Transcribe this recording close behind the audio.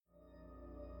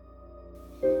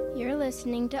You're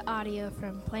listening to audio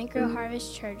from Plank Row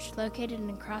Harvest Church located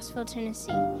in Crossville,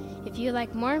 Tennessee. If you'd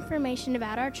like more information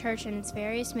about our church and its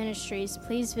various ministries,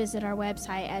 please visit our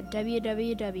website at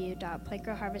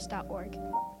www.plankrowharvest.org.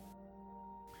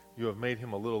 You have made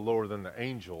him a little lower than the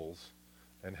angels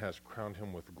and has crowned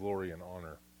him with glory and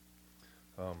honor.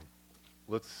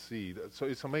 Let's see. So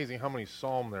it's amazing how many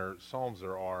psalms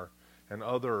there are and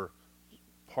other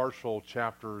partial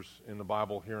chapters in the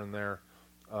Bible here and there.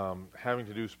 Having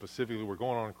to do specifically, we're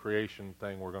going on a creation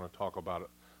thing, we're going to talk about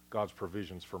God's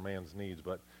provisions for man's needs,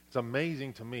 but it's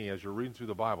amazing to me as you're reading through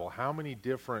the Bible how many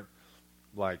different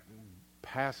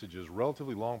passages,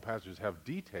 relatively long passages, have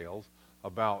details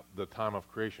about the time of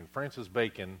creation. Francis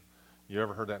Bacon, you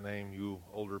ever heard that name, you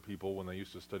older people, when they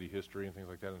used to study history and things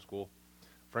like that in school?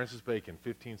 Francis Bacon,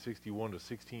 1561 to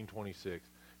 1626,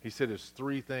 he said his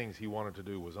three things he wanted to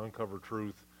do was uncover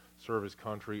truth, serve his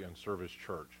country, and serve his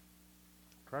church.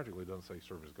 Tragically, it doesn't say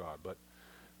serve his God, but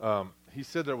he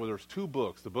said there's two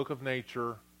books, the book of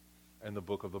nature and the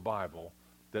book of the Bible,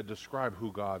 that describe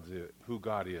who God is,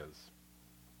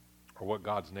 or what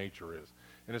God's nature is.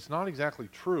 And it's not exactly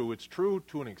true. It's true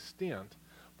to an extent,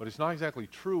 but it's not exactly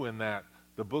true in that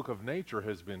the book of nature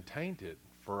has been tainted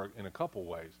in a couple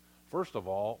ways. First of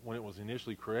all, when it was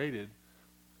initially created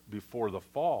before the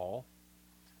fall,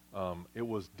 it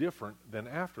was different than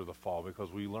after the fall,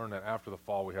 because we learn that after the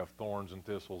fall we have thorns and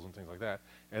thistles and things like that.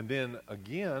 And then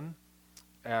again,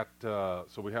 so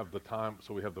we have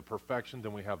the perfection,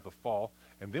 then we have the fall,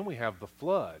 and then we have the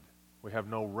flood. We have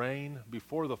no rain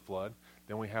before the flood,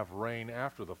 then we have rain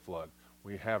after the flood.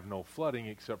 We have no flooding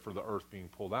except for the earth being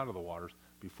pulled out of the waters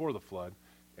before the flood,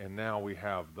 and now we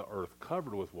have the earth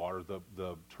covered with water.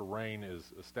 The terrain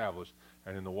is established,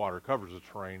 and then the water covers the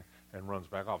terrain and runs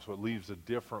back off. So it leaves a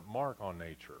different mark on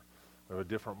nature, or a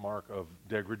different mark of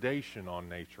degradation on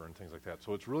nature and things like that.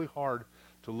 So it's really hard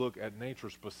to look at nature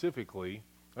specifically.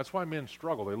 That's why men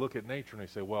struggle. They look at nature and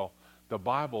they say, well, the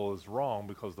Bible is wrong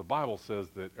because the Bible says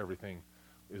that everything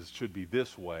should be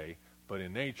this way, but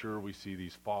in nature we see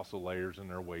these fossil layers and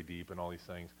they're way deep and all these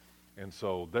things. And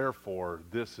so therefore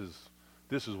this is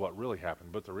what really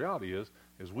happened. But the reality is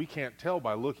we can't tell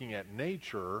by looking at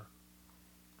nature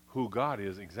who God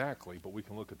is exactly, but we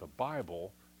can look at the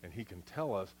Bible and he can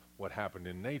tell us what happened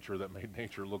in nature that made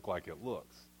nature look like it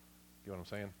looks. You know what I'm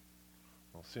saying?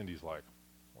 Well, Cindy's like,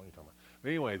 what are you talking about? But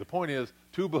anyway, the point is,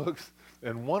 two books,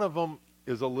 and one of them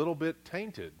is a little bit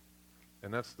tainted,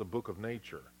 and that's the book of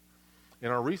nature. In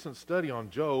our recent study on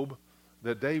Job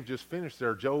that Dave just finished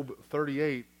there, Job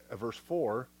 38, verse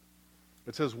 4,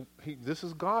 it says, this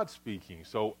is God speaking.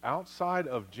 So outside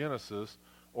of Genesis,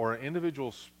 or an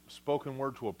individual spoken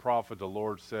word to a prophet, the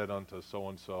Lord said unto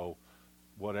so-and-so,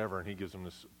 whatever, and he gives them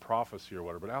this prophecy or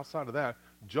whatever. But outside of that,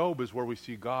 Job is where we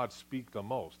see God speak the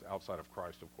most, outside of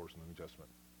Christ, of course, in the New Testament.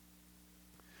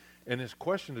 And his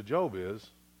question to Job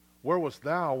is, where wast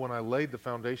thou when I laid the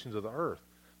foundations of the earth?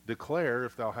 Declare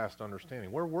if thou hast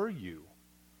understanding. Where were you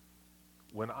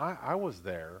when I was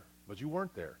there, but you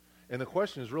weren't there? And the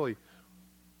question is really,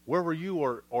 where were you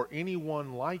or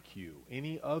anyone like you,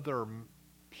 any other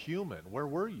human? Where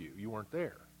were you? You weren't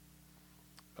there.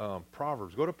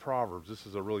 Proverbs. Go to Proverbs. This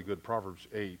is a really good Proverbs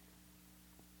 8.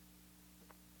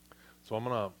 So I'm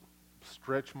going to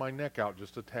stretch my neck out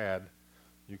just a tad.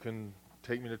 You can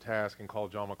take me to task and call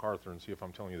John MacArthur and see if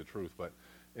I'm telling you the truth. But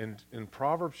in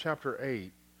Proverbs chapter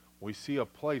 8, we see a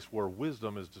place where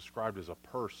wisdom is described as a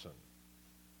person.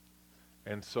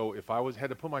 And so if I had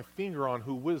to put my finger on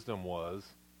who wisdom was,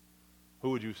 who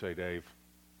would you say, Dave?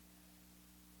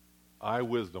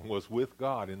 Wisdom was with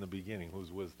God in the beginning.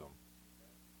 Who's wisdom?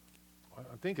 I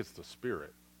think it's the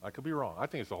Spirit. I could be wrong. I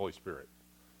think it's the Holy Spirit,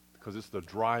 because it's the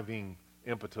driving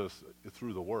impetus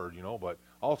through the Word, but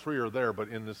all three are there. But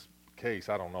in this case,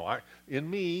 I don't know. In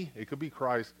me, it could be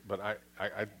Christ, but I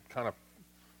kind of,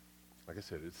 like I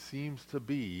said, it seems to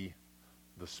be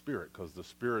the Spirit, because the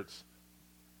Spirit's,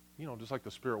 just like the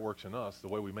Spirit works in us, the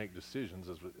way we make decisions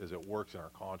as it works in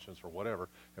our conscience or whatever,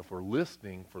 if we're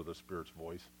listening for the Spirit's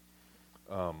voice,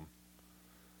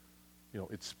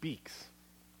 it speaks.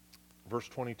 Verse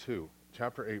 22,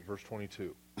 chapter 8, verse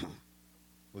 22.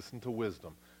 Listen to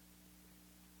wisdom.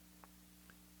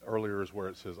 Earlier is where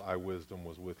it says, wisdom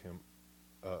was with him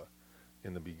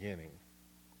in the beginning.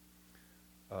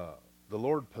 The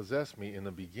Lord possessed me in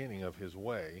the beginning of his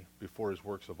way, before his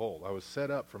works of old. I was set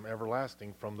up from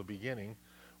everlasting, from the beginning,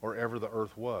 or ever the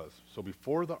earth was. So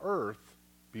before the earth,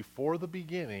 before in the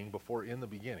beginning,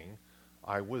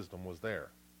 wisdom was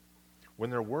there. When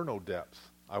there were no depths,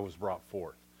 I was brought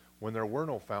forth. When there were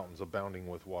no fountains abounding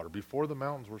with water. Before the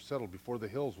mountains were settled, before the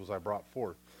hills was I brought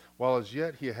forth. while as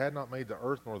yet he had not made the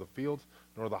earth, nor the fields,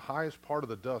 nor the highest part of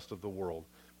the dust of the world.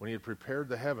 When he had prepared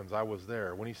the heavens, I was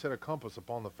there. When he set a compass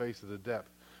upon the face of the depth,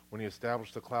 when he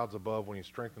established the clouds above, when he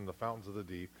strengthened the fountains of the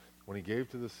deep, when he gave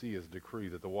to the sea his decree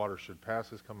that the waters should pass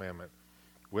his commandment,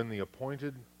 when he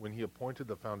appointed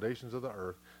the foundations of the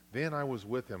earth, then I was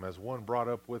with him as one brought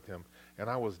up with him, and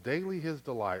I was daily his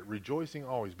delight, rejoicing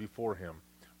always before him,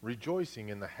 rejoicing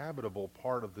in the habitable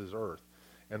part of this earth,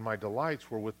 and my delights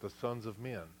were with the sons of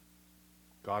men.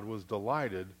 God was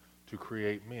delighted to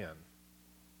create men.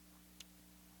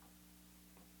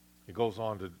 He goes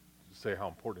on to say how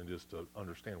important it is to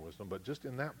understand wisdom, but just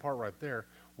in that part right there,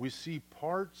 we see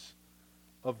parts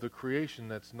of the creation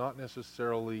that's not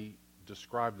necessarily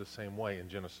described the same way in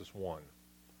Genesis 1.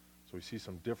 So we see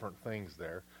some different things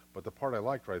there, but the part I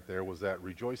liked right there was that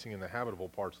rejoicing in the habitable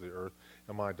parts of the earth,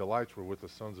 and my delights were with the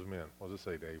sons of men. What does it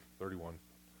say, Dave? 31.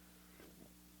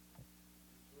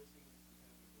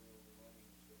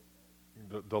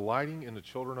 Delighting in the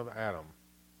children of Adam.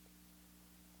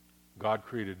 God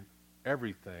created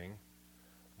everything,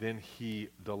 then he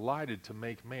delighted to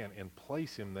make man and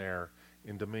place him there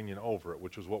in dominion over it,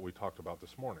 which is what we talked about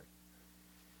this morning.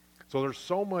 So there's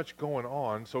so much going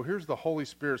on. So here's the Holy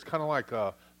Spirit. It's kind of like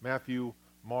Matthew,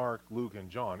 Mark, Luke, and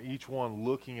John, each one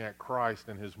looking at Christ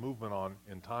and his movement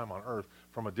in time on earth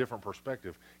from a different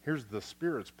perspective. Here's the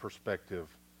Spirit's perspective.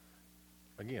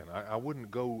 Again, I wouldn't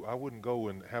go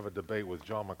and have a debate with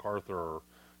John MacArthur or,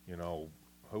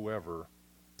 whoever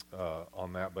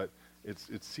on that, but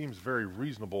it seems very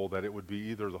reasonable that it would be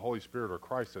either the Holy Spirit or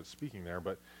Christ that's speaking there,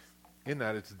 but in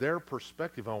that it's their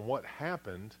perspective on what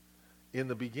happened in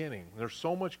the beginning. There's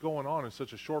so much going on in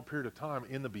such a short period of time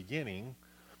in the beginning,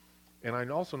 and I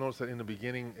also noticed that in the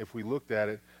beginning, if we looked at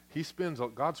it,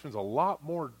 God spends a lot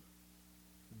more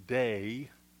day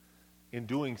in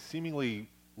doing seemingly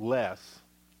less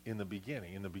in the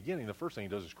beginning. In the beginning, the first thing he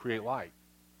does is create light.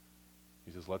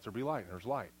 He says, let there be light, and there's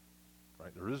light.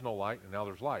 Right? There is no light, and now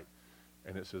there's light.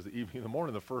 And it says the evening and the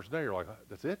morning, the first day, you're like,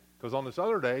 that's it? Because on this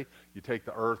other day, you take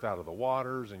the earth out of the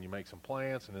waters, and you make some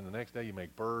plants, and then the next day you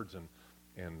make birds, and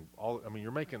all. I mean,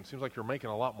 it seems like you're making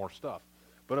a lot more stuff.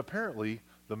 But apparently,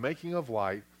 the making of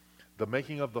light, the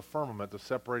making of the firmament, the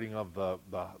separating of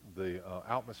the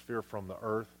atmosphere from the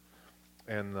earth,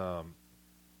 and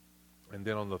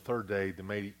then on the third day,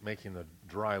 making the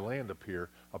dry land appear,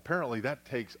 apparently that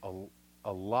takes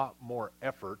a lot more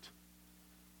effort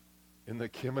in the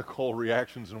chemical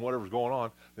reactions and whatever's going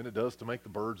on than it does to make the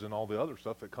birds and all the other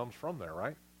stuff that comes from there,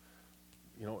 right?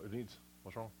 It needs,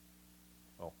 what's wrong?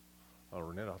 Oh,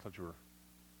 Renetta, I thought you were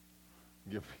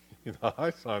giving me the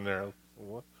high sign there.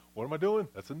 What am I doing?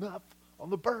 That's enough on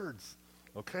the birds.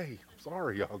 Okay, I'm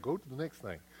sorry. I'll go to the next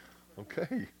thing.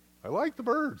 Okay, I like the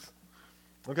birds.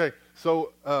 Okay,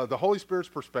 so the Holy Spirit's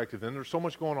perspective, then there's so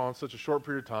much going on in such a short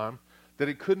period of time that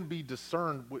it couldn't be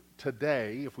discerned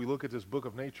today. If we look at this book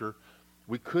of nature,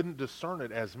 we couldn't discern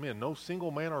it as men. No single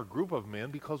man or group of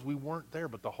men, because we weren't there,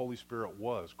 but the Holy Spirit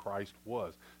was, Christ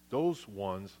was. Those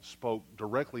ones spoke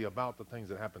directly about the things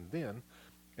that happened then.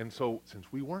 And so since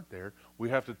we weren't there, we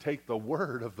have to take the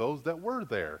word of those that were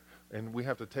there. And we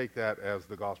have to take that as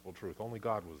the gospel truth. Only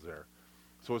God was there.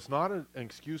 So it's not an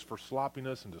excuse for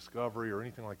sloppiness and discovery or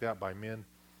anything like that by men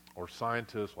or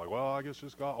scientists, like, well, I guess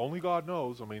just God, only God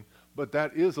knows. I mean, but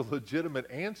that is a legitimate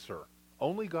answer.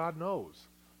 Only God knows.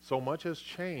 So much has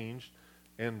changed,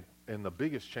 and the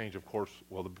biggest change, of course,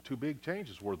 well, the two big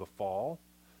changes were the fall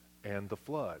and the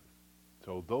flood.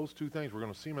 So those two things we're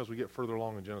going to see them as we get further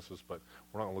along in Genesis, but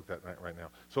we're not going to look at that right now.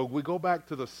 So we go back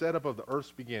to the setup of the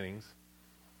earth's beginnings,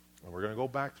 and we're going to go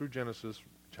back through Genesis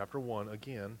chapter 1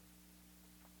 again.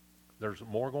 There's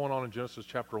more going on in Genesis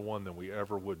chapter 1 than we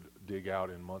ever would dig out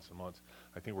in months and months.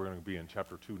 I think we're going to be in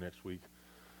chapter 2 next week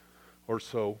or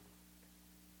so.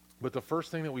 But the first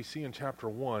thing that we see in chapter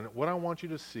 1, what I want you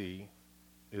to see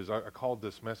is, I called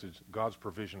this message, God's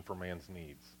provision for man's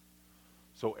needs.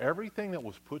 So everything that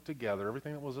was put together,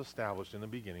 everything that was established in the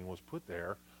beginning was put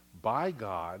there by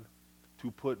God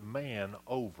to put man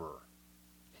over.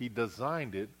 He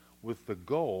designed it with the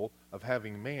goal of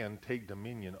having man take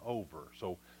dominion over.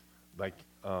 So like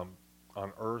on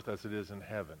earth as it is in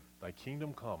heaven. Thy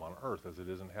kingdom come on earth as it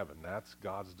is in heaven. That's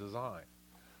God's design.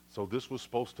 So this was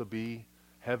supposed to be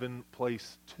heaven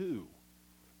place 2.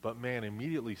 But man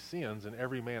immediately sins, and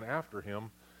every man after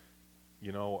him,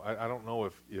 I don't know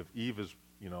if Eve is,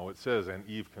 it says, and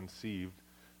Eve conceived.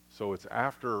 So it's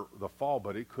after the fall,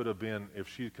 but it could have been, if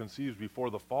she conceives before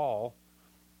the fall,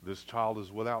 this child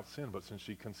is without sin. But since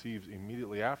she conceives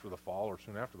immediately after the fall, or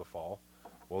soon after the fall,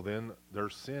 well, then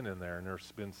there's sin in there, and there's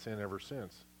been sin ever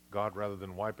since. God, rather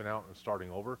than wiping out and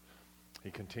starting over,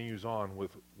 he continues on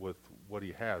with what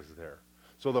he has there.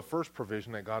 So the first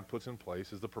provision that God puts in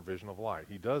place is the provision of light.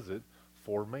 He does it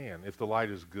for man. If the light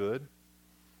is good,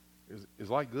 is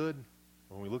light good?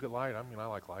 When we look at light, I mean, I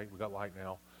like light. We got light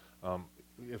now.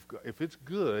 If it's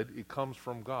good, it comes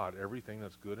from God. Everything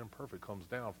that's good and perfect comes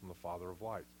down from the Father of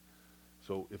lights.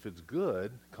 So if it's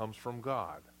good, it comes from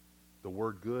God. The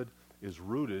word good is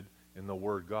rooted in the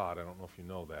word God. I don't know if you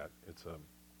know that.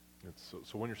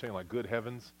 So when you're saying like good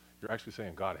heavens, you're actually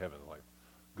saying God heaven. Like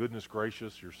goodness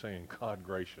gracious, you're saying God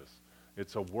gracious.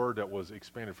 It's a word that was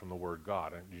expanded from the word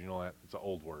God. Did you know that? It's an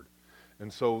old word.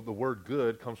 And so the word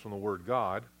good comes from the word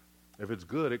God. If it's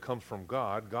good, it comes from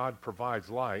God. God provides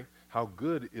light. How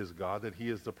good is God that he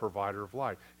is the provider of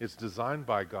light? It's designed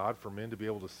by God for men to be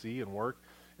able to see and work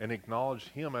and acknowledge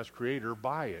him as creator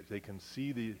by it. They can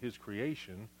see his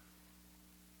creation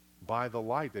by the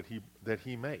light that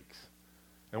he makes.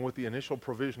 And with the initial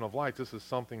provision of light, this is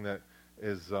something that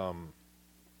is,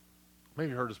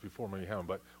 maybe you heard this before, maybe you haven't,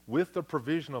 but with the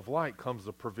provision of light comes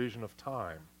the provision of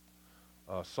time.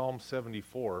 Psalm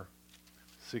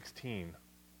 74:16.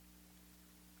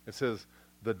 It says,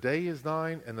 the day is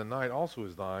thine and the night also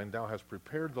is thine. Thou hast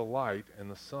prepared the light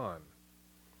and the sun.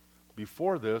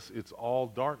 Before this, it's all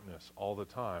darkness all the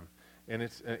time. And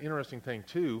it's an interesting thing,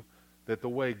 too, that the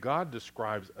way God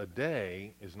describes a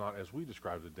day is not as we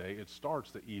describe the day. It starts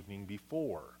the evening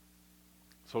before.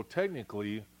 So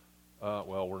technically,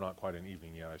 we're not quite in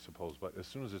evening yet, I suppose, but as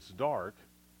soon as it's dark,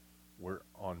 we're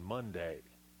on Monday.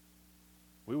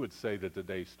 We would say that the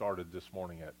day started this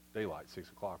morning at daylight,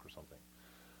 6 o'clock or something.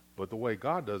 But the way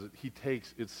God does it,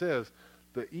 it says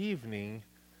the evening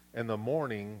and the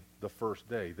morning the first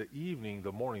day, the evening,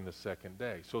 the morning the second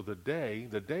day. So the day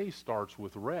starts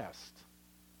with rest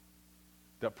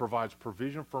that provides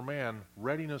provision for man,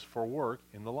 readiness for work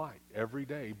in the light. Every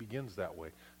day begins that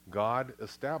way. God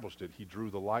established it. He drew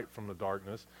the light from the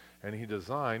darkness, and he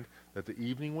designed that the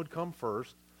evening would come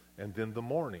first and then the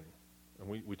morning. And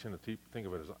we tend to think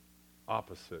of it as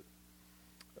opposite.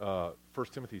 1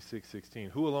 Timothy 6:16,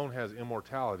 who alone has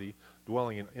immortality,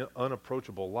 dwelling in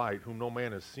unapproachable light, whom no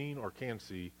man has seen or can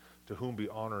see, to whom be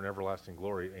honor and everlasting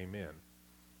glory. Amen.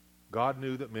 God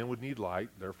knew that men would need light,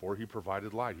 therefore he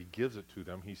provided light. He gives it to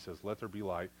them. He says, let there be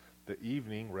light. The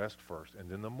evening, rest first, and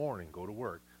then the morning, go to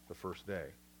work, the first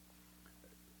day.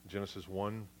 Genesis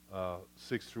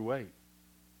 1:6-8.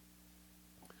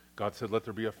 God said, let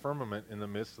there be a firmament in the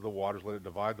midst of the waters, let it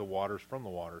divide the waters from the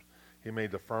waters. He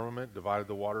made the firmament, divided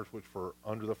the waters which were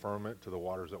under the firmament to the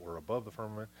waters that were above the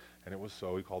firmament, and it was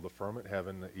so. He called the firmament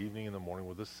heaven. The evening and the morning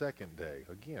were the second day.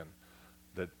 Again,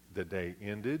 the day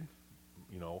ended,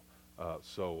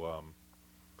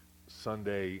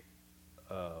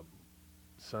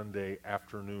 Sunday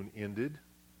afternoon ended,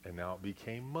 and now it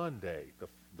became Monday,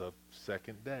 the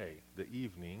second day. The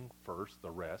evening first, the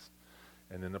rest,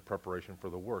 and then the preparation for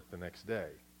the work the next day.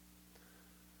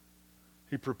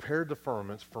 He prepared the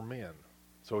firmaments for men.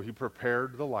 So he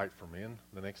prepared the light for men.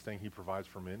 The next thing he provides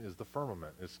for men is the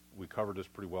firmament. We covered this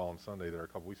pretty well on Sunday there a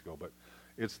couple weeks ago, but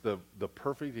it's the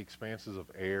perfect expanses of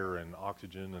air and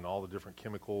oxygen and all the different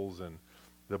chemicals and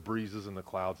the breezes and the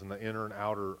clouds and the inner and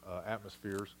outer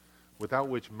atmospheres without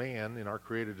which man in our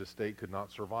created estate could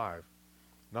not survive.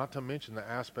 Not to mention the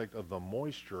aspect of the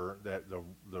moisture, that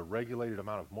the regulated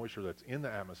amount of moisture that's in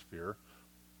the atmosphere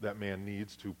that man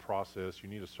needs to process. You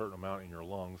need a certain amount in your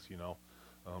lungs, to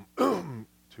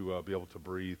be able to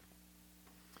breathe.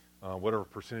 Whatever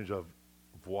percentage of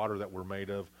water that we're made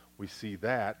of, we see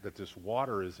that this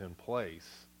water is in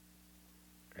place,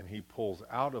 and he pulls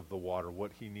out of the water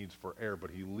what he needs for air,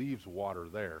 but he leaves water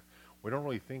there. We don't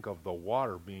really think of the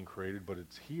water being created, but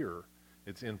it's here.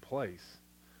 It's in place.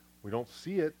 We don't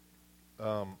see it.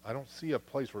 I don't see a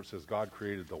place where it says God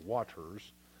created the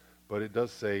waters, but it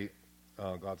does say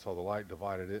God saw the light,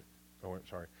 divided it.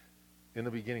 In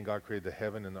the beginning, God created the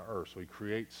heaven and the earth. So he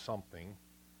creates something,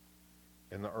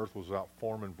 and the earth was without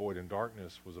form and void, and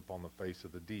darkness was upon the face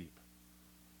of the deep.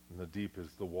 And the deep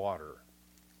is the water.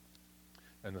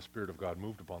 And the Spirit of God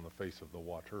moved upon the face of the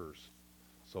waters.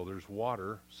 So there's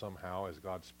water somehow as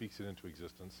God speaks it into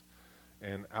existence.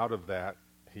 And out of that,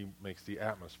 he makes the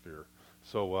atmosphere.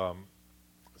 So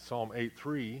Psalm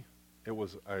 8:3, it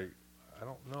was I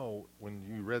don't know, when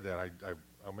you read that, I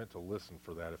meant to listen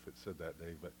for that if it said that,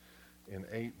 Dave, but in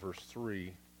 8 verse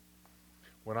 3,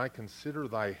 when I consider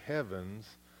thy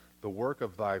heavens, the work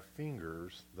of thy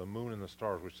fingers, the moon and the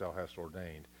stars which thou hast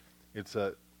ordained.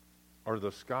 Are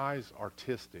the skies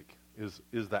artistic? Is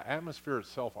the atmosphere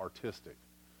itself artistic?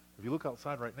 If you look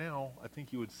outside right now, I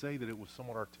think you would say that it was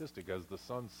somewhat artistic as the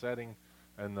sun's setting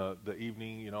and the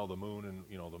evening, the moon and,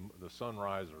 the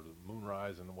sunrise or the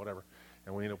moonrise and whatever,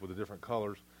 and we end up with the different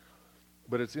colors.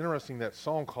 But it's interesting that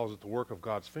Psalm calls it the work of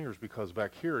God's fingers, because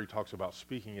back here he talks about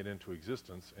speaking it into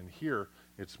existence, and here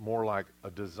it's more like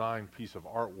a designed piece of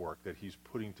artwork that he's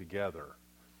putting together.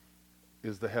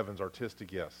 Is the heavens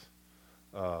artistic? Yes.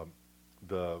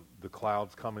 The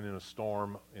clouds coming in a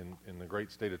storm in the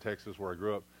great state of Texas where I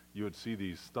grew up, you would see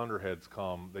these thunderheads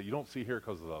come that you don't see here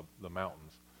because of the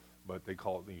mountains, but they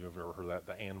call it, you've ever heard of that,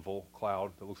 the anvil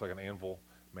cloud that looks like an anvil?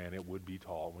 Man, it would be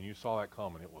tall. When you saw that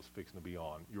coming, it was fixing to be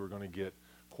on. You were going to get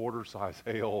quarter-size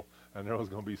hail, and there was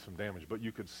going to be some damage, but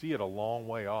you could see it a long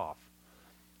way off.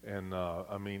 And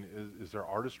I mean, is there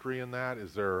artistry in that?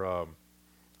 Is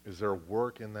there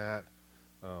work in that?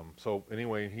 So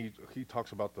anyway, he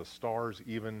talks about the stars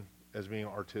even as being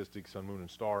artistic, sun, moon, and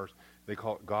stars. They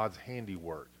call it God's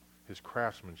handiwork, his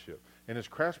craftsmanship. And his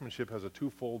craftsmanship has a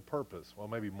twofold purpose, well,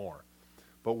 maybe more.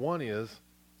 But one is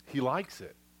he likes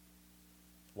it.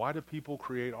 Why do people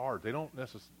create art? They don't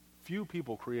necessarily, few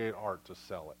people create art to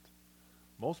sell it.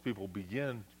 Most people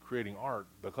begin creating art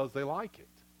because they like it.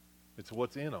 It's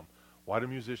what's in them. Why do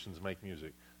musicians make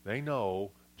music? They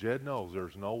know, Jed knows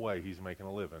there's no way he's making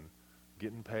a living,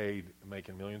 getting paid,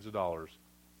 making millions of dollars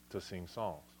to sing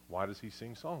songs. Why does he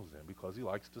sing songs then? Because he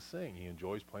likes to sing. He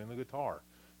enjoys playing the guitar.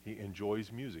 He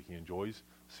enjoys music. He enjoys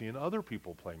seeing other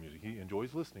people play music. He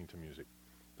enjoys listening to music.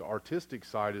 The artistic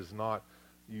side is not,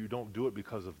 you don't do it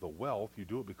because of the wealth, you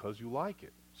do it because you like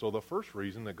it. So the first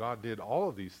reason that God did all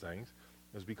of these things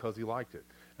is because he liked it.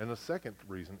 And the second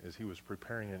reason is he was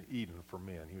preparing an Eden for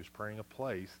men. He was preparing a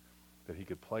place that he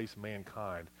could place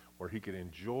mankind where he could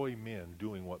enjoy men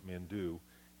doing what men do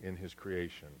in his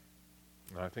creation.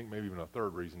 And I think maybe even a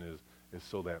third reason is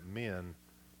so that men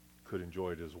could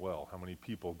enjoy it as well. How many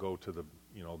people go to the,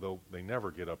 they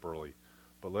never get up early,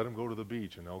 but let them go to the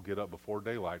beach and they'll get up before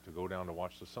daylight to go down to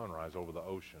watch the sunrise over the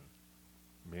ocean.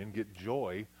 Men get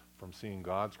joy from seeing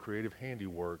God's creative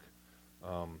handiwork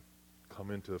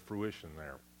come into fruition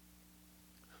there.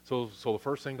 So the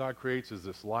first thing God creates is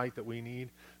this light that we need.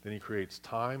 Then he creates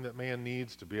time that man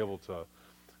needs to be able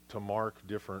to mark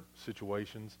different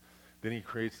situations. Then he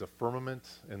creates the firmament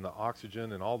and the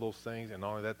oxygen and all those things. And not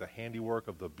only that, the handiwork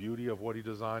of the beauty of what he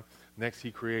designed. Next,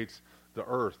 he creates the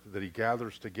earth that he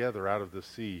gathers together out of the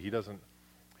sea. He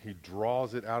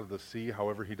draws it out of the sea,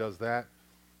 however he does that,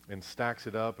 and stacks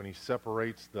it up, and he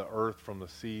separates the earth from the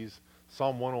seas.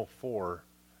 Psalm 104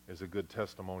 is a good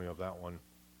testimony of that one.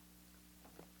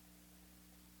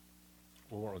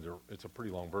 It's a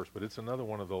pretty long verse, but it's another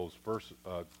one of those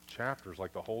chapters,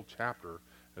 like the whole chapter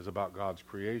is about God's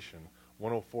creation.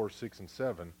 104, 6, and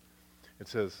 7. It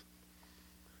says,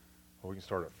 we can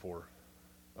start at 4.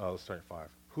 Let's start at 5.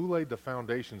 Who laid the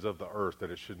foundations of the earth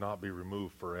that it should not be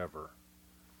removed forever?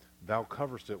 Thou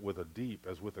coverest it with a deep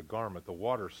as with a garment. The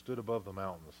waters stood above the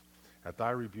mountains. At thy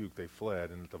rebuke they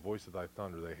fled, and at the voice of thy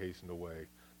thunder they hastened away.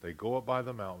 They go up by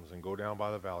the mountains and go down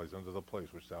by the valleys unto the place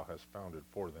which thou hast founded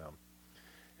for them.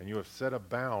 And you have set a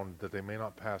bound that they may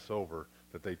not pass over,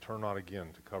 that they turn not again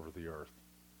to cover the earth.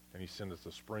 And he sendeth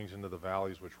the springs into the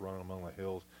valleys which run among the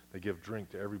hills. They give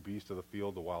drink to every beast of the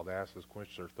field. The wild asses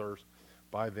quench their thirst.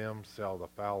 By them shall the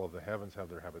fowl of the heavens have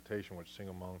their habitation, which sing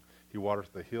among. He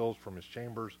watereth the hills from his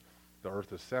chambers. The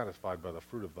earth is satisfied by the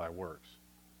fruit of thy works.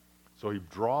 So he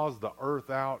draws the earth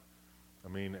out. I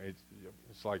mean,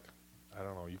 it's like, I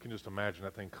don't know, you can just imagine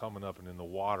that thing coming up and then the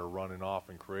water running off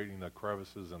and creating the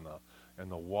crevices and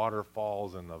the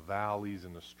waterfalls and the valleys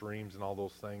and the streams and all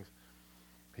those things.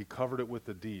 He covered it with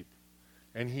the deep.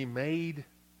 And he made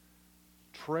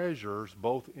treasures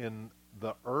both in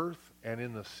the earth and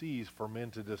in the seas for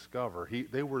men to discover.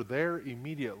 They were there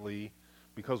immediately,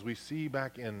 because we see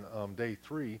back in day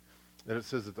 3 that it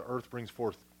says that the earth brings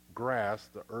forth grass,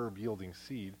 the herb yielding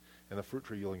seed, and the fruit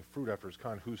tree yielding fruit after its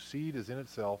kind, whose seed is in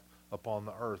itself upon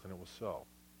the earth, and it was so.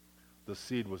 The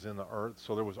seed was in the earth,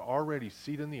 so there was already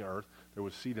seed in the earth, there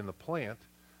was seed in the plant.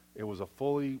 It was a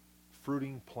fully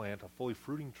fruiting plant, a fully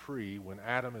fruiting tree when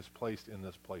Adam is placed in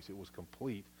this place. It was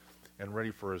complete and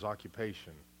ready for his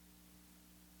occupation.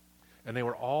 And they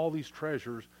were all these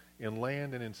treasures in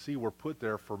land and in sea were put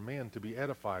there for men to be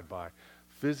edified by,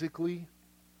 physically,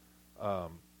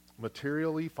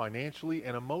 materially, financially,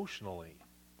 and emotionally.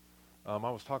 I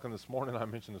was talking this morning, I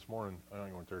mentioned this morning, I don't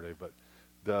even want to today, but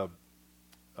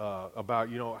about,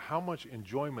 how much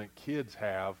enjoyment kids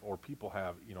have or people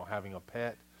have, having a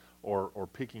pet or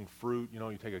picking fruit.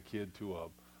 You take a kid to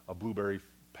a blueberry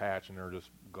patch and they're just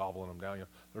gobbling them down.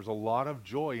 There's a lot of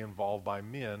joy involved by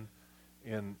men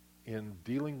in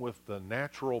dealing with the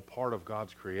natural part of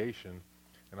God's creation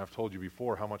And I've told you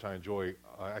before how much I enjoy,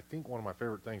 I think one of my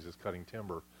favorite things is cutting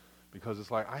timber, because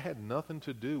it's like I had nothing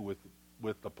to do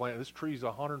with the plant. This tree's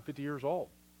 150 years old.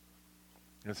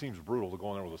 And it seems brutal to go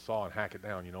in there with a saw and hack it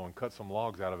down, and cut some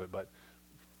logs out of it. But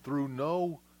through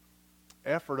no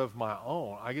effort of my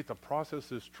own, I get to process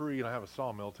this tree, and I have a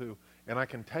sawmill too, and I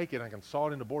can take it, I can saw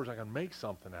it into boards, I can make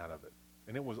something out of it.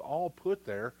 And it was all put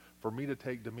there for me to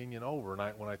take dominion over.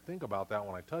 And when I think about that,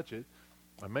 when I touch it,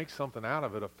 I make something out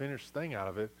of it, a finished thing out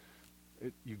of it.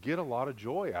 You get a lot of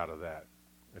joy out of that.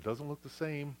 It doesn't look the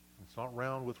same. It's not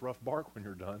round with rough bark when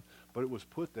you're done, but it was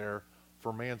put there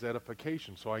for man's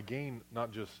edification. So I gain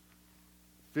not just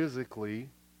physically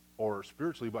or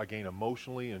spiritually, but I gain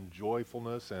emotionally and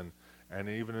joyfulness, and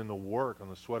even in the work, on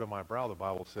the sweat of my brow, the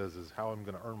Bible says, is how I'm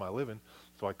going to earn my living.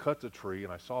 So I cut the tree,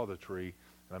 and I saw the tree,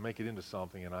 and I make it into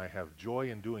something, and I have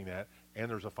joy in doing that, and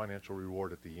there's a financial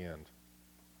reward at the end.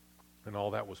 And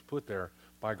all that was put there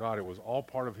by God. It was all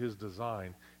part of his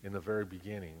design in the very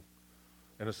beginning.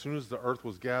 And as soon as the earth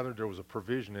was gathered, there was a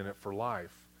provision in it for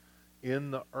life. In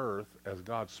the earth, as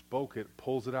God spoke it,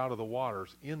 pulls it out of the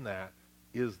waters, in that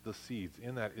is the seeds.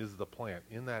 In that is the plant.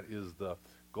 In that is the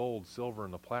gold, silver,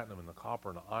 and the platinum, and the copper,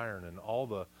 and the iron, and all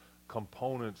the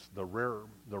components, the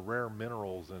rare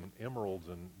minerals, and emeralds,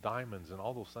 and diamonds, and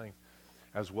all those things,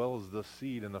 as well as the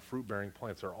seed and the fruit-bearing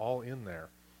plants are all in there.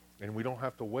 And we don't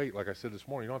have to wait, like I said this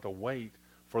morning, you don't have to wait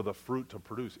for the fruit to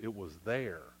produce. It was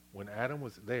there. When Adam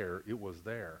was there, it was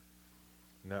there.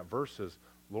 And that verse says,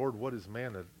 Lord, what is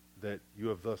man that you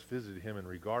have thus visited him and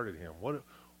regarded him?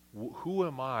 Who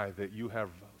am I that you have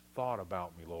thought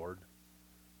about me, Lord?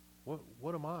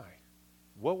 What am I?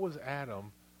 What was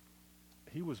Adam?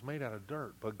 He was made out of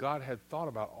dirt, but God had thought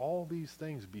about all these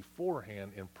things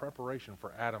beforehand in preparation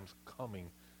for Adam's coming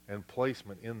and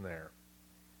placement in there.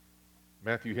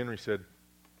 Matthew Henry said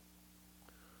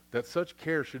that such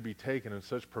care should be taken and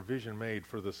such provision made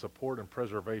for the support and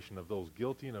preservation of those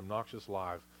guilty and obnoxious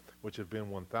lives which have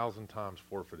been 1,000 times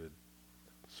forfeited.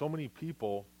 So many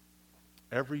people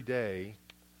every day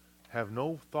have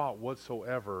no thought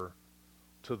whatsoever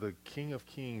to the King of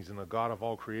Kings and the God of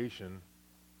all creation,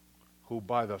 who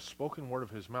by the spoken word of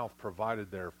his mouth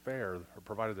provided their fare, or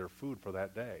provided their food for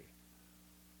that day,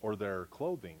 or their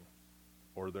clothing,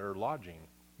 or their lodging.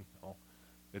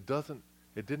 It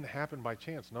didn't happen by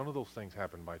chance. None of those things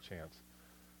happened by chance.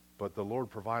 But the Lord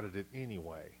provided it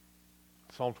anyway.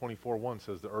 Psalm 24:1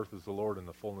 says, the earth is the Lord and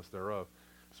the fullness thereof.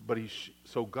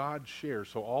 So God shares.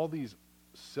 So all these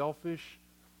selfish,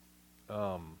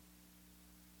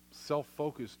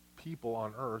 self-focused people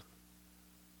on earth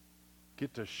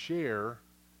get to share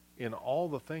in all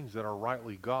the things that are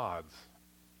rightly God's.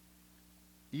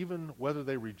 Even whether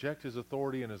they reject his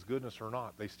authority and his goodness or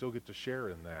not, they still get to share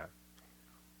in that.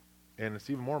 And it's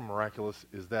even more miraculous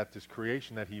is that this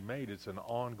creation that he made, it's an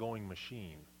ongoing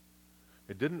machine.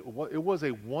 It was a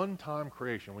one-time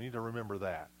creation. We need to remember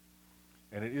that.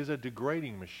 And it is a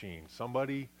degrading machine.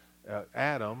 Somebody,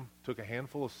 Adam, took a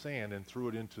handful of sand and threw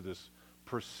it into this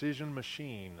precision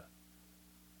machine.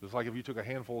 Just like if you took a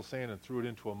handful of sand and threw it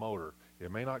into a motor.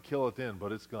 It may not kill it then,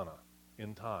 but it's gonna,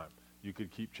 in time. You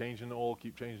could keep changing the oil,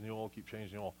 keep changing the oil, keep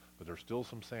changing the oil, but there's still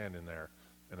some sand in there,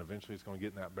 and eventually it's going to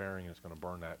get in that bearing, and it's going to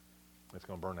burn that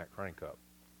crank up.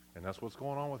 And that's what's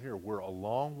going on with here. We're a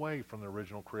long way from the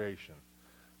original creation.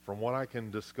 From what I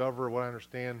can discover, what I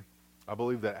understand, I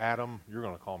believe that Adam, you're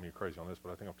going to call me crazy on this,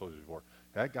 but I think I've told you before,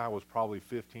 that guy was probably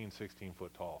 15, 16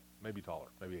 foot tall, maybe taller,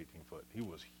 maybe 18 foot. He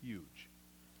was huge.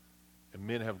 And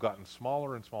men have gotten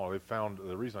smaller and smaller.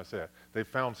 The reason I say that, they've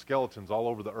found skeletons all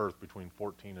over the earth between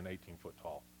 14 and 18 foot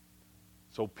tall.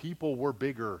 So people were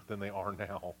bigger than they are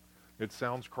now. It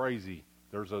sounds crazy.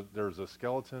 There's a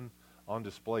skeleton on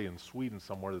display in Sweden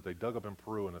somewhere that they dug up in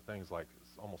Peru, and the thing's like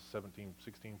almost 17,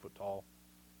 16 foot tall.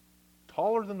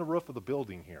 Taller than the roof of the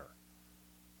building here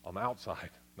on the outside.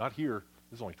 Not here.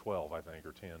 This is only 12, I think,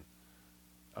 or 10.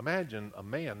 Imagine a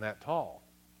man that tall.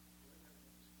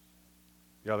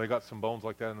 Yeah, they got some bones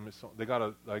like that in the they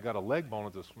got a leg bone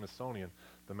at the Smithsonian.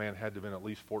 The man had to have been at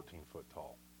least 14 foot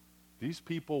tall. These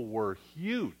people were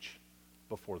huge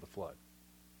before the flood.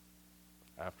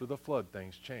 After the flood,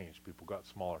 things changed. People got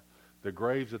smaller. The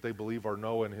graves that they believe are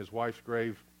Noah and his wife's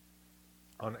grave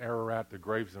on Ararat, the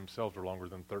graves themselves are longer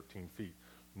than 13 feet.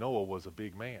 Noah was a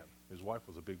big man. His wife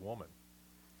was a big woman.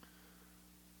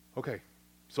 Okay,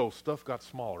 so stuff got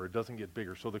smaller. It doesn't get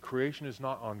bigger. So the creation is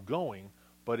not ongoing,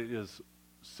 but it is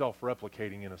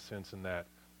self-replicating in a sense, in that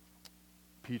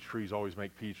peach trees always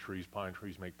make peach trees, pine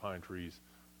trees make pine trees,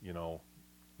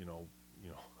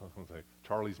 like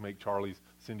Charlies make Charlies,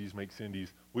 Cindy's make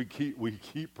Cindy's. We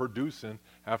keep producing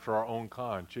after our own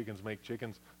kind. Chickens make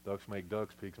chickens, ducks make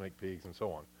ducks, pigs make pigs, and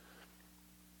so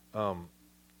on.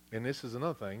 And this is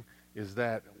another thing, is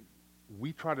that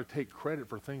we try to take credit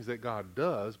for things that God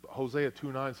does, but Hosea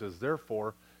 2:9 says,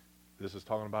 therefore, this is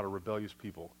talking about a rebellious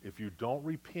people, if you don't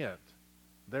repent,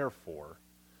 therefore,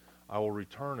 I will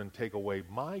return and take away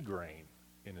my grain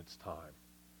in its time,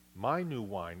 my new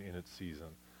wine in its season.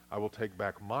 I will take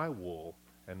back my wool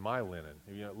and my linen.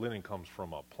 Linen comes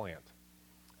from a plant,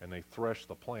 and they thresh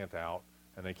the plant out,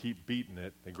 and they keep beating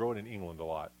it. They grow it in England a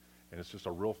lot, and it's just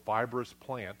a real fibrous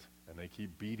plant, and they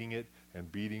keep beating it and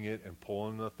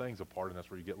pulling the things apart, and that's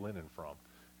where you get linen from.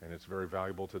 And it's very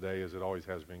valuable today, as it always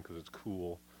has been, because it's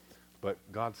cool. But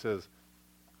God says,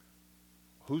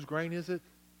 whose grain is it?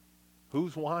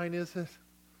 Whose wine is it?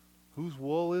 Whose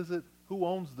wool is it? Who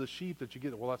owns the sheep that you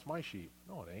get? Well, that's my sheep.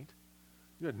 No, it ain't.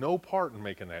 You had no part in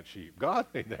making that sheep. God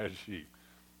made that sheep.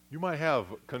 You might have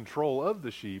control of the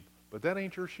sheep, but that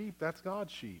ain't your sheep. That's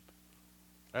God's sheep.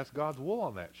 That's God's wool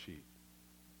on that sheep.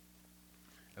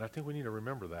 And I think we need to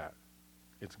remember that.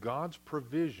 It's God's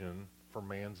provision for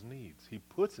man's needs. He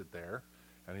puts it there,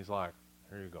 and he's like,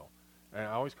 here you go. And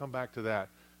I always come back to that.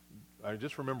 I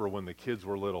just remember when the kids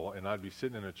were little, and I'd be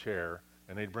sitting in a chair,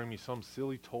 and they'd bring me some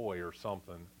silly toy or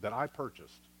something that I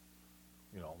purchased.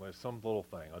 There's some little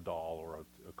thing, a doll or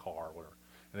a car or whatever.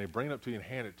 And they bring it up to you and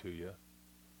hand it to you.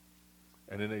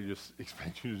 And then they just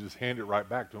expect you to just hand it right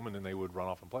back to them, and then they would run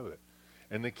off and play with it.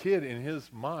 And the kid, in his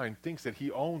mind, thinks that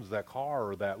he owns that car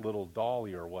or that little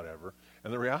dolly or whatever.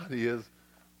 And the reality is,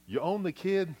 you own the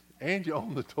kid and you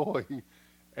own the toy,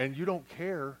 and you don't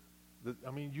care.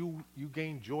 You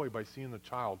gain joy by seeing the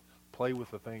child play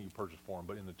with the thing you purchased for them.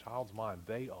 But in the child's mind,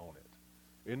 they own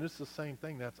it. And it's the same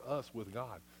thing. That's us with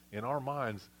God. In our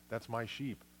minds, that's my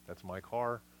sheep. That's my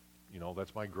car.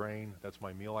 That's my grain. That's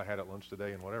my meal I had at lunch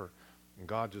today and whatever. And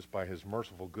God, just by his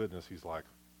merciful goodness, he's like,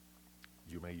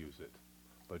 you may use it.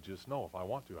 But just know, if I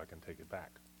want to, I can take it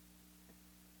back.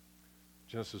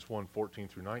 Genesis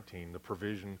 1:14-19, the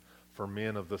provision for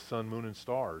men of the sun, moon, and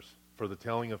stars, for the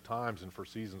telling of times and for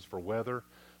seasons, for weather,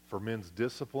 for men's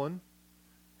discipline,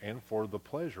 and for the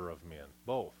pleasure of men,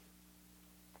 both.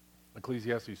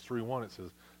 Ecclesiastes 3:1, it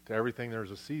says, to everything there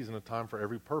is a season, a time for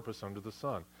every purpose under the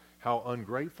sun. How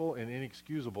ungrateful and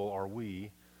inexcusable are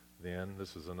we, then,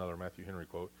 this is another Matthew Henry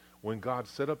quote, when God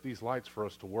set up these lights for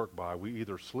us to work by, we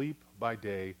either sleep by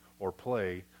day or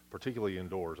play, particularly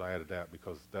indoors. I added that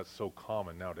because that's so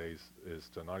common nowadays, is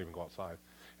to not even go outside,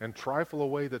 and trifle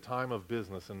away the time of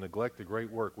business and neglect the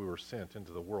great work we were sent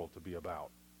into the world to be about.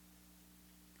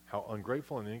 How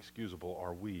ungrateful and inexcusable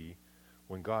are we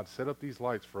when God set up these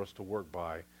lights for us to work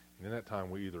by, and in that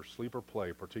time we either sleep or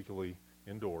play, particularly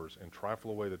indoors, and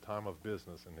trifle away the time of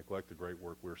business and neglect the great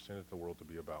work we were sent into the world to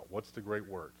be about. What's the great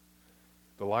work?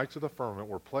 The lights of the firmament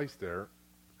were placed there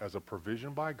as a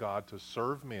provision by God to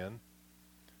serve men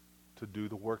to do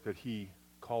the work that he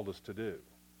called us to do.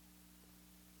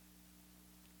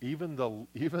 Even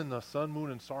the sun,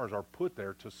 moon, and stars are put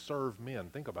there to serve men.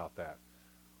 Think about that.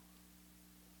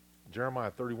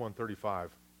 Jeremiah 31:35.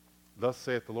 Thus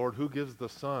saith the Lord, who gives the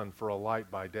sun for a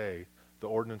light by day, the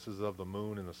ordinances of the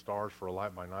moon and the stars for a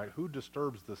light by night? Who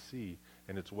disturbs the sea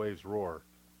and its waves roar?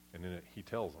 And in it he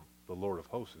tells them, the Lord of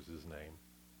hosts is his name.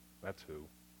 That's who.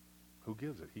 Who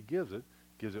gives it? He gives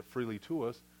it freely to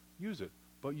us. Use it,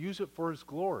 but use it for his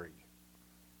glory.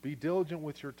 Be diligent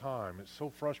with your time. It's so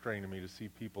frustrating to me to see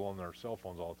people on their cell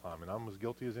phones all the time, and I'm as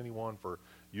guilty as anyone for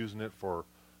using it for,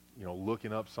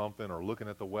 looking up something or looking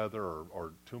at the weather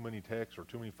or too many texts or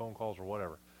too many phone calls or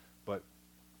whatever. But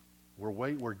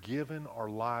we're giving our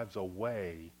lives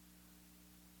away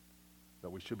that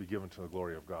we should be given to the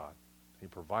glory of God. He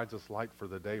provides us light for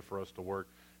the day for us to work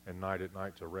and night at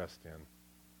night to rest in.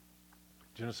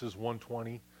 Genesis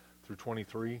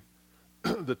 1:20-23,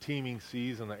 the teeming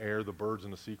seas and the air, the birds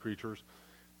and the sea creatures,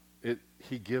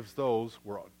 he gives those,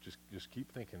 just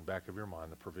keep thinking back of your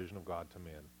mind, the provision of God to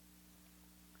men.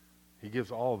 He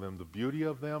gives all of them, the beauty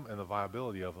of them and the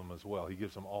viability of them as well. He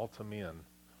gives them all to men.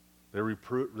 They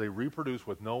reproduce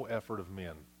with no effort of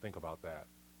men. Think about that.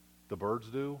 The birds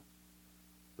do,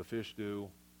 the fish do,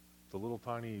 the little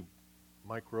tiny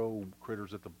micro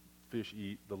critters that the fish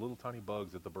eat, the little tiny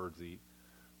bugs that the birds eat,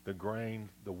 the grain,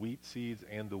 the wheat seeds,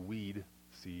 and the weed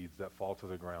seeds that fall to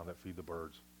the ground that feed the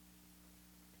birds.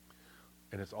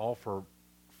 And it's all for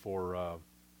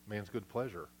man's good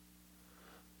pleasure.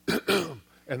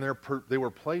 And they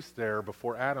were placed there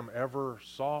before Adam ever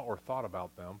saw or thought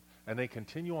about them, and they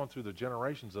continue on through the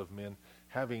generations of men,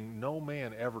 having no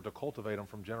man ever to cultivate them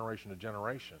from generation to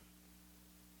generation.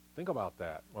 Think about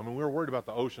that. I mean, we're worried about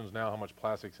the oceans now, how much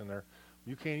plastic's in there.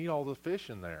 You can't eat all the fish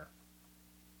in there.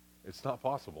 It's not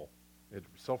possible. It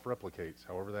self-replicates,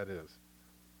 however that is.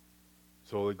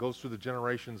 So it goes through the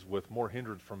generations with more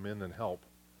hindrance from men than help.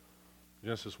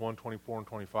 Genesis 1, 24 and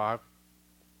 25.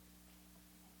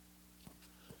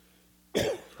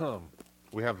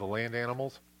 We have the land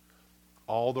animals.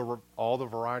 All the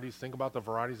varieties. Think about the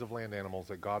varieties of land animals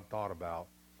that God thought about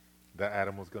that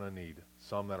Adam was going to need.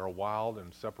 Some that are wild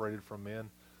and separated from men.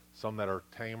 Some that are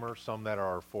tamer. Some that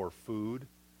are for food.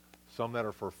 Some that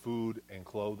are for food and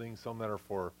clothing. Some that are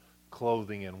for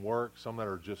clothing and work. Some that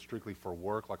are just strictly for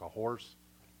work, like a horse.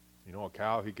 You know, a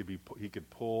cow, he could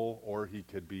pull, or he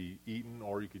could be eaten,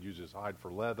 or you could use his hide for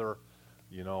leather.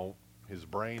 You know, his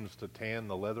brains to tan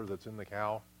the leather that's in the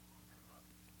cow.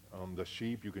 The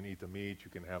sheep, you can eat the meat.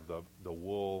 You can have the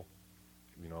wool.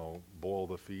 You know, boil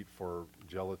the feet for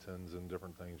gelatins and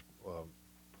different things,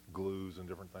 glues and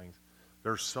different things.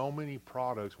 There's so many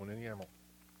products when any animal,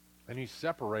 and he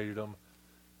separated them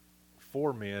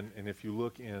for men. And if you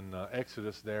look in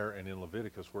Exodus there and in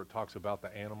Leviticus where it talks about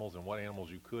the animals and what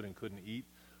animals you could and couldn't eat,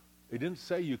 it didn't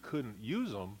say you couldn't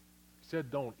use them. It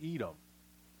said don't eat them.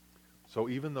 So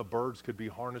even the birds could be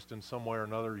harnessed in some way or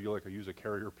another. You like use a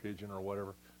carrier pigeon or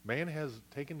whatever. Man has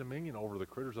taken dominion over the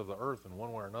critters of the earth in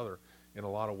one way or another in a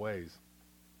lot of ways.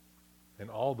 And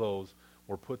all those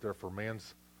were put there for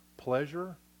man's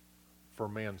pleasure, for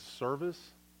man's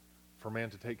service, for man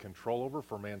to take control over,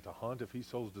 for man to hunt if he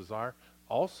so desire,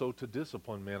 also to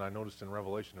discipline men. I noticed in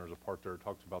Revelation there's a part there that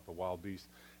talks about the wild beasts,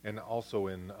 and also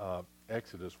in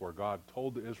Exodus where God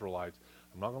told the Israelites,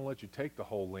 I'm not going to let you take the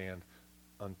whole land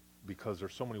because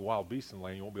there's so many wild beasts in the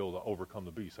land, you won't be able to overcome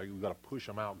the beasts. So you've got to push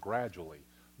them out gradually,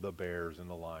 the bears and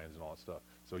the lions and all that stuff.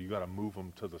 So you got to move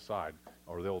them to the side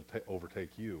or they'll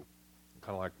overtake you.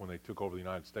 Kind of like when they took over the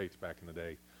United States back in the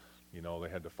day. You know, they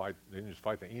had to fight. They didn't just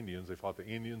fight the Indians. They fought the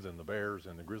Indians and the bears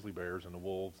and the grizzly bears and the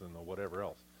wolves and the whatever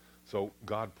else. So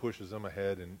God pushes them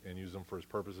ahead and uses them for his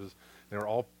purposes. They're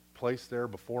all placed there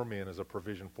before men as a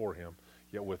provision for him,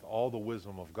 yet with all the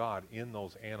wisdom of God in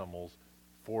those animals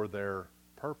for their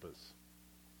purpose.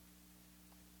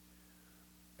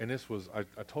 And this was, I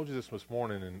told you this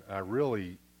morning, and I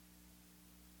really,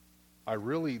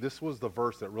 this was the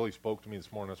verse that really spoke to me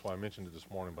this morning. That's why I mentioned it this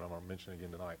morning, but I'm going to mention it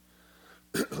again tonight.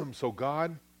 So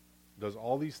God does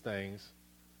all these things,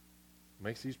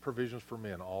 makes these provisions for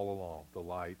men all along. The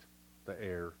light, the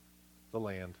air, the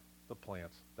land, the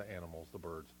plants, the animals, the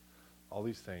birds, all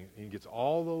these things. He gets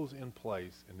all those in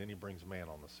place, and then he brings man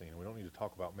on the scene. And we don't need to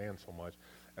talk about man so much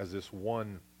as this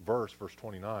one verse, verse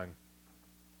 29.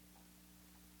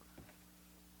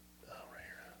 Oh, right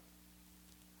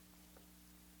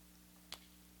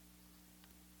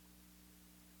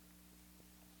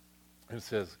here. It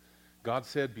says, God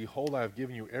said, behold, I have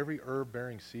given you every herb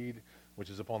bearing seed which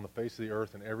is upon the face of the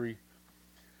earth, and every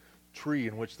tree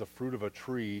in which the fruit of a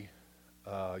tree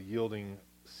yielding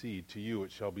seed, to you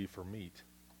it shall be for meat.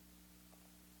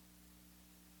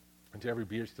 And to every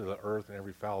beast of the earth and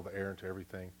every fowl of the air and to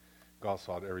everything, God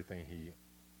saw everything he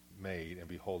made, and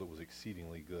behold, it was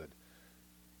exceedingly good.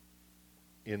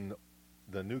 In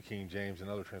the New King James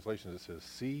and other translations it says,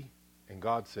 see, and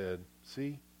God said,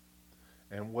 see,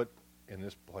 and what in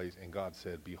this place, and God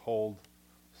said, behold,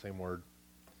 same word.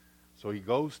 So he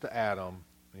goes to Adam,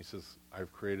 and he says,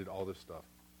 I've created all this stuff.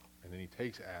 And then he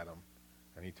takes Adam,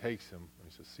 and he takes him, and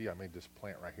he says, see, I made this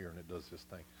plant right here, and it does this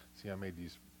thing. See, I made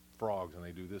these frogs, and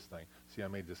they do this thing. See, I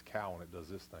made this cow, and it does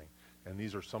this thing. And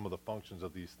these are some of the functions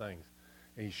of these things.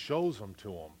 And he shows them to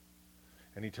them,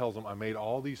 and he tells them, I made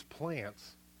all these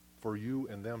plants for you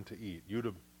and them to eat. You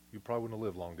probably wouldn't have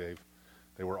lived long, Dave.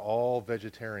 They were all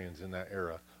vegetarians in that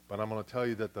era. But I'm going to tell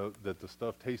you that the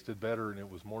stuff tasted better, and it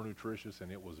was more nutritious,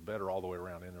 and it was better all the way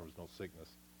around, and there was no sickness.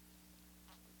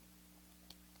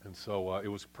 And so it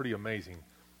was pretty amazing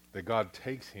that God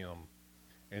takes him,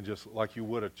 and just like you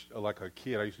would like a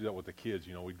kid, I used to do that with the kids.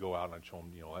 You know, we'd go out and I'd show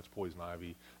them, you know, that's poison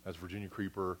ivy, that's Virginia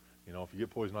creeper. You know, if you get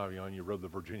poison ivy on you, rub the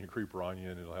Virginia creeper on you,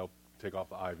 and it'll help take off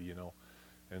the ivy, you know,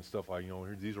 and stuff like, you know,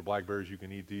 these are blackberries, you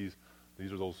can eat these.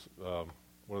 These are those,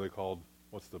 what are they called?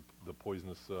 What's the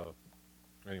poisonous,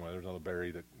 anyway, there's another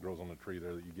berry that grows on the tree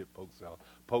there that you get pokes out.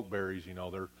 Pokeberries, you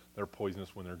know, they're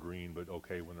poisonous when they're green, but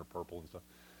okay when they're purple and stuff.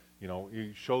 You know,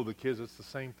 you show the kids it's the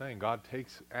same thing. God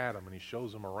takes Adam and he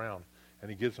shows them around, and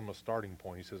he gives them a starting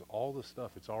point. He says, all the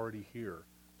stuff, it's already here.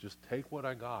 Just take what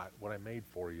I got, what I made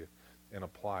for you, and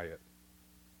apply it.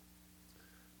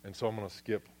 And so I'm going to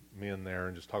skip men there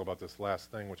and just talk about this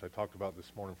last thing, which I talked about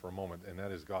this morning for a moment, and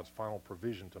that is God's final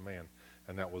provision to man,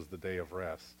 and that was the day of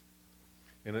rest.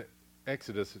 And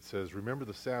Exodus, it says, remember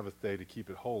the Sabbath day to keep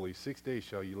it holy. 6 days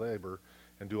shall ye labor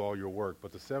and do all your work.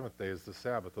 But the seventh day is the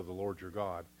Sabbath of the Lord your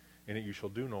God. In it you shall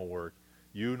do no work,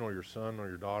 you, nor your son, nor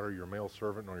your daughter, your male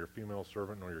servant, nor your female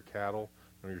servant, nor your cattle,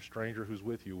 nor your stranger who's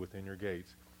with you within your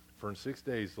gates. For in 6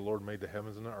 days the Lord made the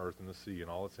heavens and the earth and the sea and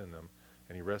all that's in them,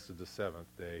 and he rested the seventh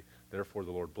day. Therefore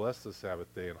the Lord blessed the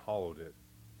Sabbath day and hallowed it.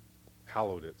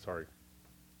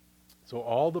 So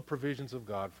all the provisions of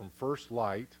God from first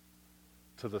light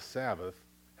to the Sabbath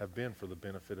have been for the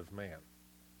benefit of man.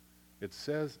 It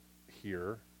says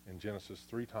here in Genesis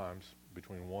 3 times,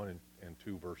 between 1 and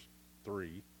 2 verse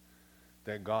 3,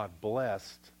 that God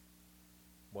blessed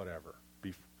whatever.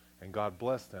 And God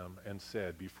blessed them and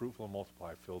said, be fruitful and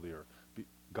multiply, fill the earth.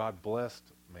 God blessed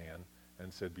man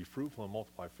and said, be fruitful and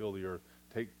multiply, fill the earth,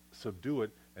 subdue it,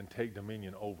 and take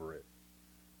dominion over it.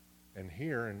 And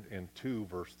here in 2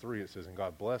 verse 3 it says, and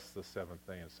God blessed the seventh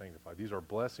day and sanctified. These are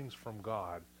blessings from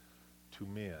God to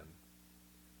men.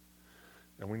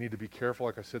 And we need to be careful,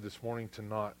 like I said this morning,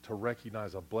 to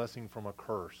recognize a blessing from a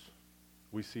curse.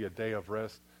 We see a day of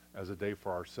rest as a day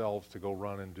for ourselves to go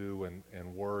run and do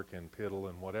and work and piddle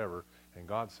and whatever. And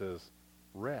God says,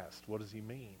 rest. What does he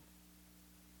mean?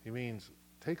 He means,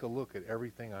 take a look at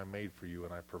everything I made for you,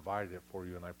 and I provided it for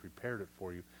you, and I prepared it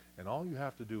for you, and all you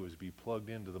have to do is be plugged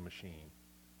into the machine.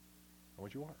 And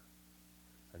what you are.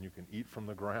 And you can eat from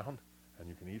the ground, and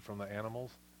you can eat from the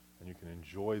animals, and you can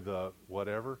enjoy the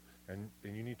whatever, and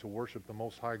you need to worship the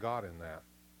Most High God in that.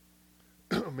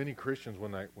 Many Christians,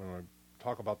 when I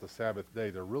talk about the Sabbath day,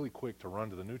 they're really quick to run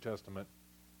to the New Testament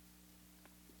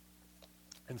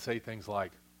and say things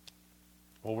like,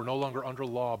 well, we're no longer under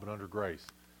law but under grace.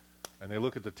 And they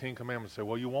look at the Ten Commandments and say,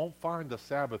 well, you won't find the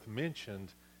Sabbath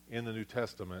mentioned in the New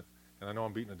Testament. And I know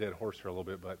I'm beating a dead horse here a little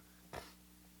bit, but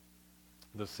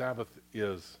the Sabbath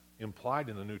is implied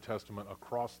in the New Testament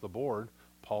across the board.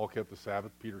 Paul kept the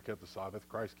Sabbath, Peter kept the Sabbath,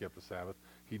 Christ kept the Sabbath.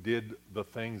 He did the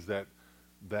things that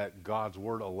God's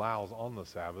word allows on the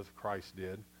Sabbath, Christ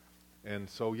did. And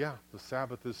so, yeah, the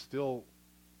Sabbath is still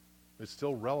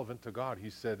relevant to God. He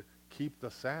said, keep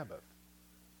the Sabbath.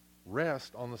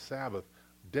 Rest on the Sabbath.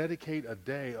 Dedicate a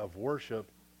day of worship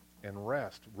and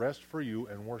rest. Rest for you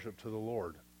and worship to the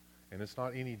Lord. And it's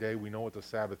not any day. We know what the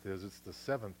Sabbath is. It's the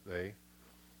seventh day,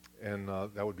 and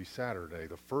that would be Saturday.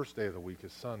 The first day of the week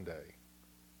is Sunday.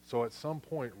 So at some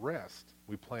point, rest.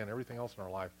 We plan everything else in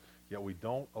our life, yet we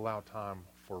don't allow time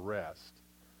for rest.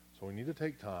 So we need to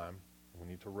take time, and we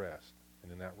need to rest.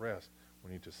 And in that rest,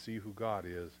 we need to see who God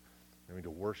is, and we need to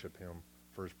worship him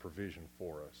for his provision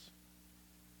for us.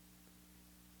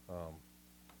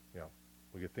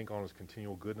 We can think on his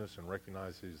continual goodness and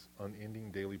recognize his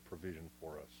unending daily provision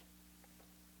for us.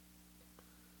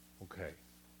 Okay.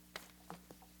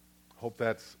 Hope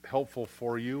that's helpful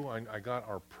for you. I got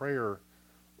our prayer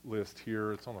list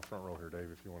here. It's on the front row here, Dave,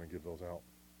 if you want to give those out.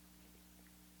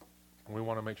 And we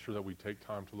want to make sure that we take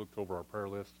time to look over our prayer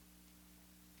list.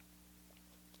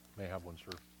 May I have one,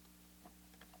 sir?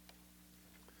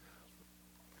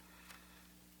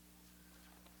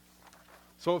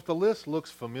 So if the list looks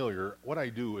familiar, what I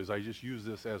do is I just use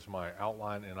this as my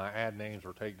outline, and I add names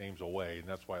or take names away, and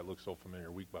that's why it looks so familiar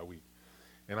week by week.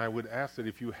 And I would ask that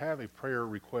if you have a prayer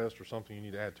request or something you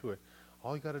need to add to it,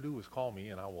 all you got to do is call me,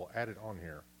 and I will add it on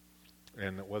here.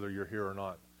 And whether you're here or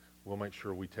not, we'll make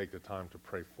sure we take the time to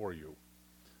pray for you.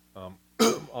 On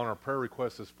our prayer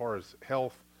requests as far as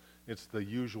health, it's the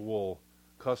usual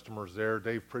customers there.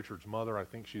 Dave Pritchard's mother, I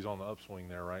think she's on the upswing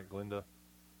there, right? Glenda?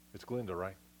 It's Glenda,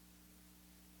 right?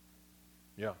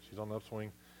 Yeah, she's on the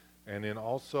upswing. And then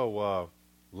also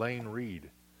Lane Reed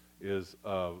is,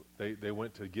 they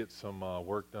went to get some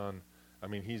work done. I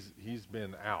mean, he's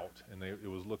been out, and it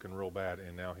was looking real bad,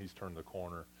 and now he's turned the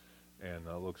corner, and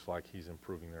looks like he's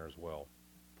improving there as well.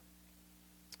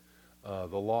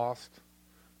 The Lost,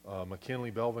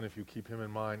 McKinley Belvin, if you keep him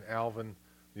in mind. Alvin,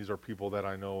 these are people that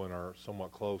I know and are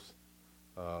somewhat close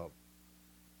to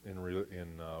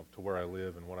where I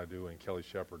live and what I do, and Kelly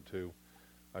Shepard too.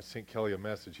 I sent Kelly a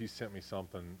message. He sent me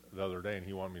something the other day, and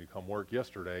he wanted me to come work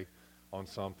yesterday on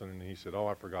something, and he said, oh,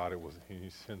 I forgot it was, he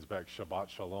sends back Shabbat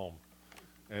Shalom.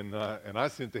 And I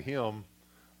sent to him,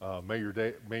 may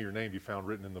your name be found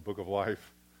written in the book of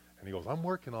life. And he goes, I'm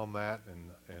working on that.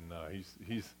 And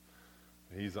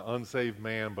he's an unsaved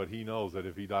man, but he knows that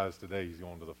if he dies today, he's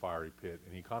going to the fiery pit.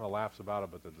 And he kind of laughs about it,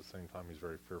 but at the same time, he's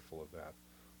very fearful of that.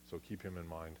 So keep him in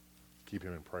mind. Keep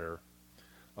him in prayer.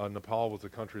 Nepal was the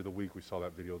country of the week. We saw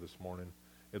that video this morning.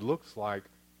 It looks like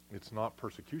it's not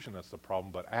persecution that's the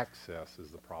problem, but access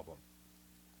is the problem.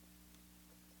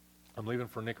 I'm leaving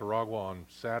for Nicaragua on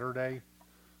Saturday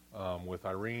with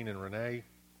Irene and Renee.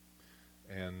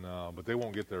 and but they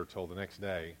won't get there till the next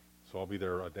day. So I'll be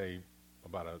there a day,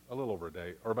 about a little over a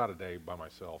day, or about a day by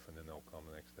myself, and then they'll come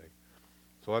the next day.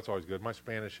 So that's always good. My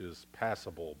Spanish is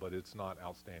passable, but it's not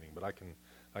outstanding. But I can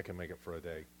make it for a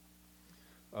day.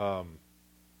 Our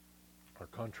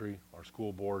country, our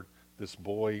school board, this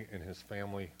boy and his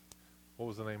family. What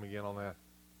was the name again on that?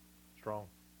 Strong?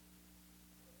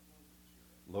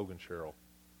 Logan Sherrill.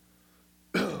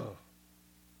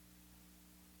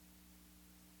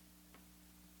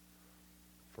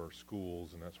 For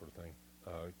schools and that sort of thing.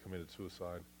 Committed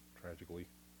suicide, tragically.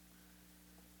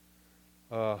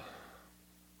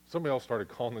 Somebody else started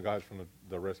calling the guys from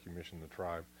the rescue mission, the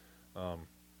tribe.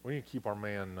 We need to keep our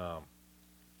man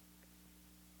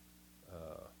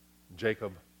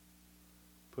Jacob,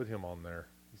 put him on there.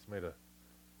 He's made a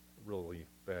really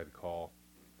bad call,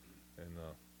 and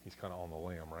he's kind of on the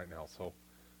lam right now. So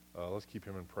let's keep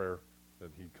him in prayer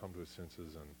that he'd come to his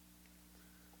senses and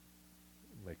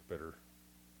make better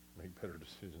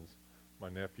decisions. My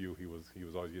nephew, he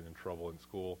was always getting in trouble in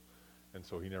school, and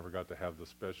so he never got to have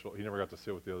he never got to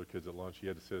sit with the other kids at lunch. He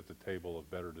had to sit at the table of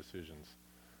better decisions.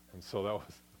 And so that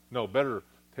was, better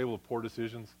table of poor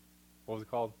decisions. What was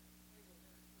it called?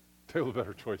 Table of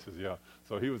better choices, yeah.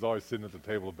 So he was always sitting at the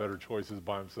table of better choices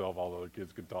by himself. All the other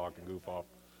kids could talk and goof off.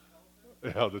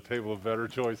 Yeah, the table of better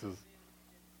choices.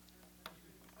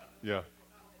 Yeah.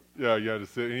 Yeah, you had to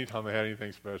sit anytime they had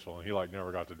anything special, and he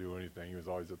never got to do anything. He was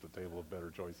always at the table of better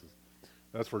choices.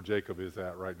 That's where Jacob is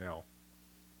at right now.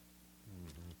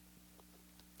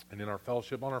 And in our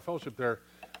fellowship, on our fellowship there,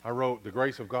 I wrote the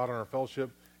grace of God on our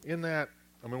fellowship. In that,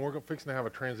 we're fixing to have a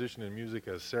transition in music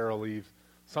as Sarah leaves.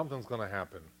 Something's going to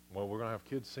happen. Well, we're going to have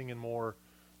kids singing more.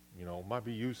 Might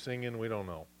be you singing. We don't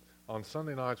know. On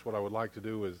Sunday nights, what I would like to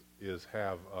do is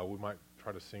have, we might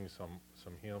try to sing some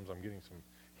hymns. I'm getting some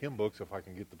hymn books if I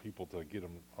can get the people to get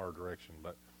them our direction.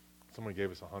 But somebody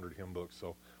gave us 100 hymn books,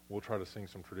 so we'll try to sing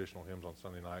some traditional hymns on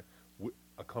Sunday night,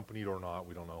 accompanied or not,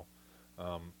 we don't know.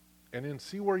 And then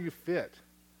see where you fit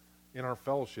in our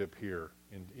fellowship here.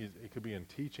 It could be in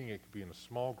teaching, it could be in a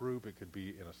small group, it could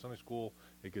be in a Sunday school,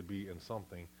 it could be in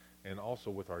something. And also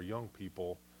with our young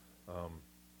people,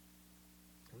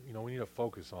 we need to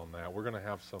focus on that. We're going to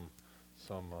have some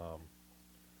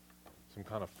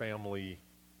kind of family,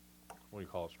 what do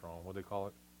you call it, Strong? What do they call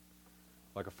it?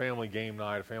 Like a family game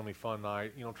night, a family fun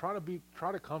night. Try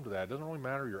to come to that. It doesn't really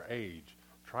matter your age.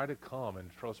 Try to come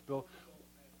and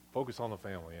focus on the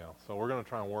family, yeah. So we're going to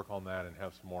try and work on that and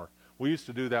have some more. We used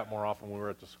to do that more often when we were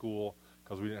at the school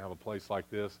because we didn't have a place like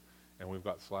this, and we've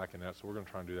got slack in that. So we're going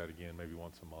to try and do that again maybe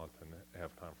once a month and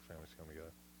have time for families to come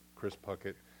together. Chris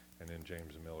Puckett and then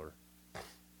James Miller.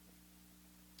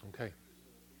 Okay.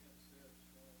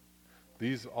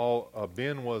 These all,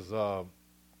 Ben was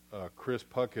Chris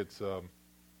Puckett's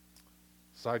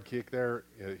sidekick there,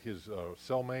 his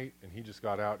cellmate, and he just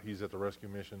got out. He's at the rescue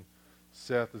mission.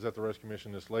 Seth is at the rescue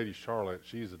mission. This lady, Charlotte,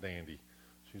 she's a dandy.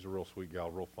 She's a real sweet gal,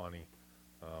 real funny.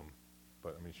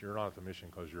 But, you're not at the mission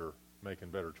because you're making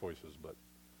better choices. But,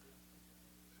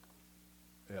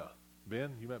 yeah.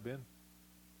 Ben, you met Ben?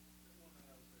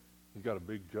 He's got a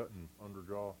big jutting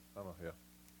underjaw. I don't know, yeah.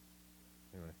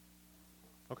 Anyway.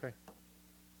 Okay.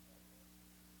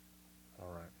 All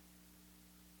right.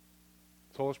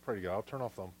 So let's pray together. I'll turn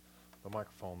off the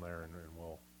microphone there, and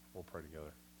we'll pray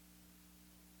together.